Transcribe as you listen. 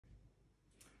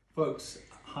Folks,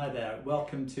 hi there.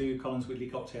 Welcome to Colin's Weekly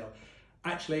Cocktail.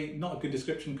 Actually, not a good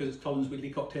description because it's Colin's Weekly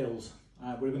Cocktails.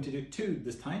 We're going to do two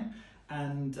this time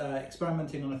and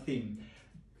experimenting on a theme.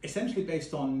 Essentially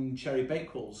based on Cherry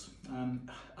Bakewells. I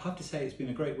have to say it's been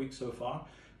a great week so far.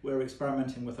 We're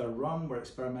experimenting with our rum, we're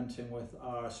experimenting with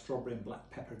our strawberry and black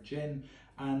pepper gin,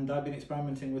 and I've been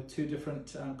experimenting with two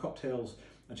different cocktails,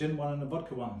 a gin one and a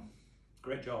vodka one.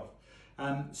 Great job.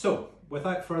 So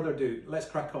without further ado, let's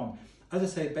crack on. As I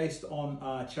say, based on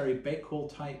a Cherry Bakewell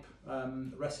type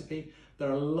recipe, there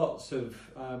are lots of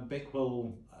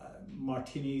Bakewell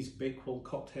martinis, Bakewell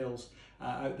cocktails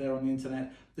out there on the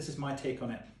internet. This is my take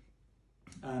on it.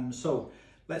 So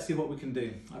let's see what we can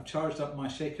do. I've charged up my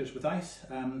shakers with ice,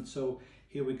 so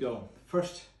here we go.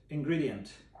 First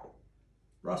ingredient,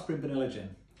 raspberry and vanilla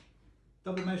gin.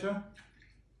 Double measure.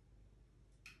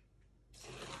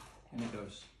 In it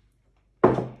goes.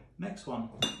 Next one,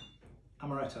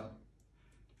 amaretto.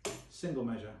 Single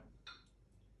measure.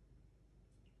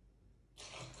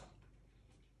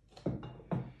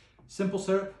 Simple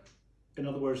syrup, in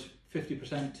other words,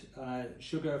 50%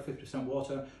 sugar, 50%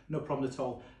 water, no problem at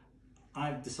all.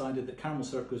 I've decided that caramel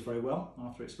syrup goes very well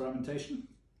after experimentation.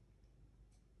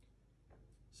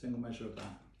 Single measure of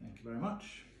that. Thank you very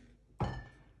much.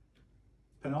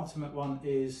 Penultimate one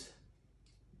is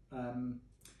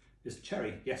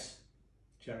cherry. Yes,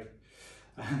 cherry.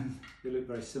 They look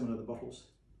very similar, the bottles.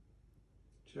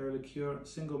 Cherry liqueur,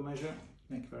 single measure.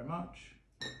 Thank you very much.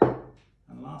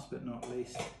 And last but not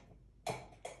least,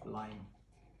 lime.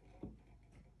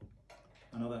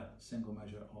 Another single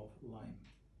measure of lime.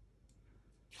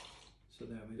 So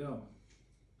there we go.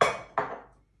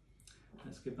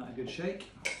 Let's give that a good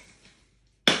shake.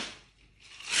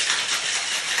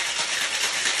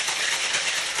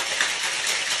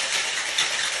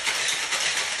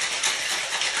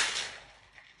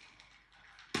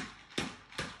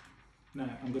 Now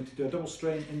I'm going to do a double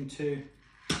strain into,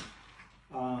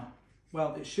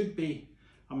 well, it should be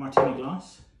a martini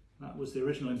glass. That was the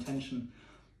original intention,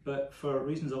 but for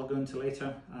reasons I'll go into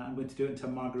later, I'm going to do it into a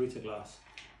margarita glass.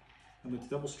 I'm going to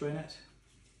double strain it.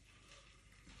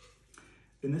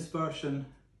 In this version,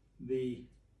 the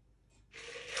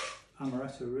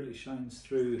amaretto really shines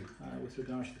through with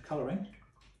regards to the colouring.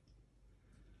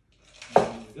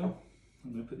 There we go.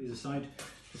 I'm going to put these aside,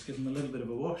 just give them a little bit of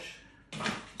a wash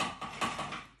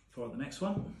for the next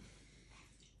one.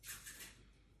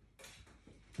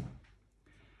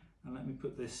 And let me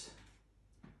put this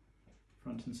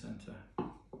front and centre.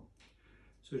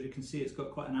 So as you can see, it's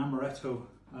got quite an amaretto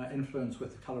influence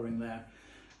with the colouring there.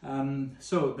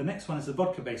 So the next one is the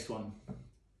vodka based one.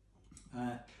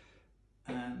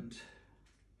 And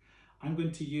I'm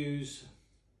going to use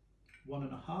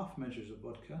 1.5 measures of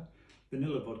vodka,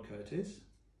 vanilla vodka it is.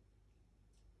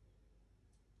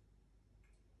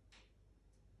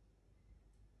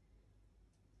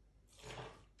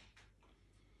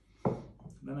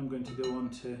 Then I'm going to go on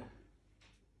to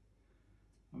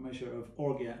a measure of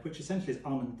orgeat, which essentially is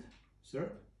almond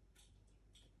syrup.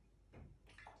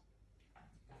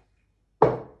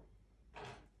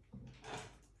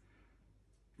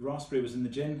 Raspberry was in the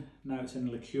gin, now it's in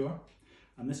the liqueur.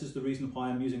 And this is the reason why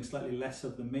I'm using slightly less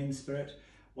of the main spirit,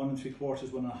 1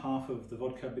 3/4, 1.5 of the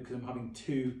vodka, because I'm having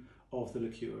 2 of the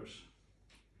liqueurs.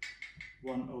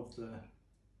 1 of the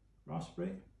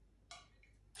raspberry.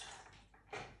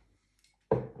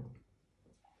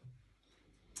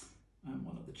 And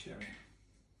 1 of the cherry.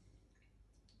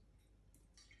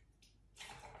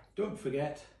 Don't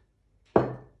forget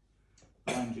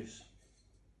lime juice.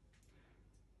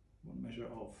 1 measure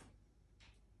of.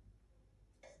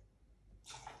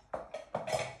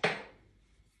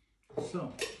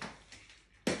 So,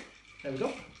 there we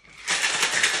go.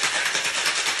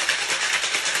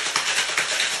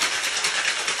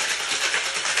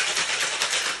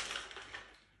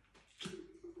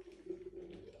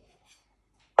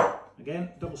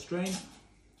 Again, double strain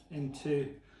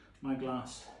into my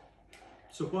glass.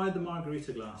 So why the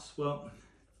margarita glass? Well,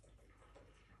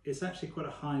 it's actually quite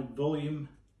a high volume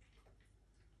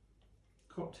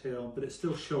cocktail, but it's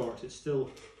still short. It's still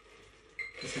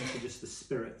essentially just the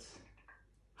spirit.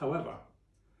 However,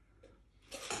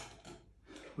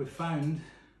 we've found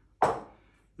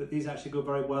that these actually go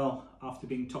very well after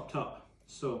being topped up.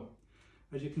 So,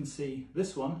 as you can see,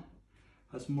 this one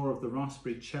has more of the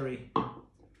raspberry cherry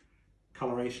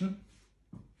coloration,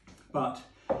 but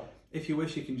if you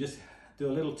wish, you can just do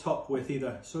a little top with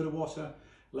either soda water,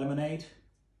 lemonade,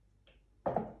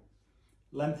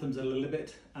 lengthens it a little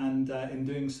bit, and in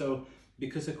doing so,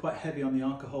 because they're quite heavy on the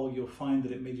alcohol, you'll find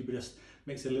that it maybe just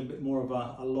makes it a little bit more of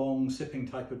a long sipping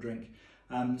type of drink.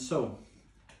 So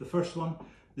the first one,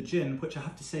 the gin, which I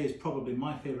have to say is probably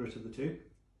my favourite of the two.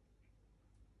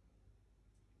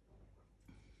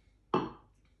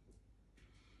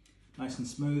 Nice and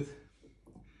smooth.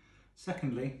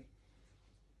 Secondly,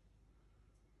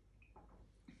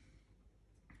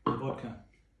 the vodka.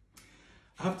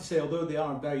 I have to say, although they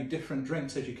are very different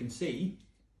drinks, as you can see,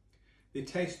 they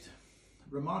taste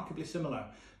remarkably similar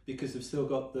because they've still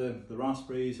got the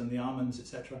raspberries and the almonds,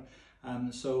 etc.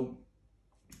 So,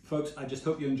 folks, I just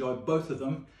hope you enjoy both of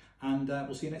them, and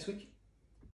we'll see you next week.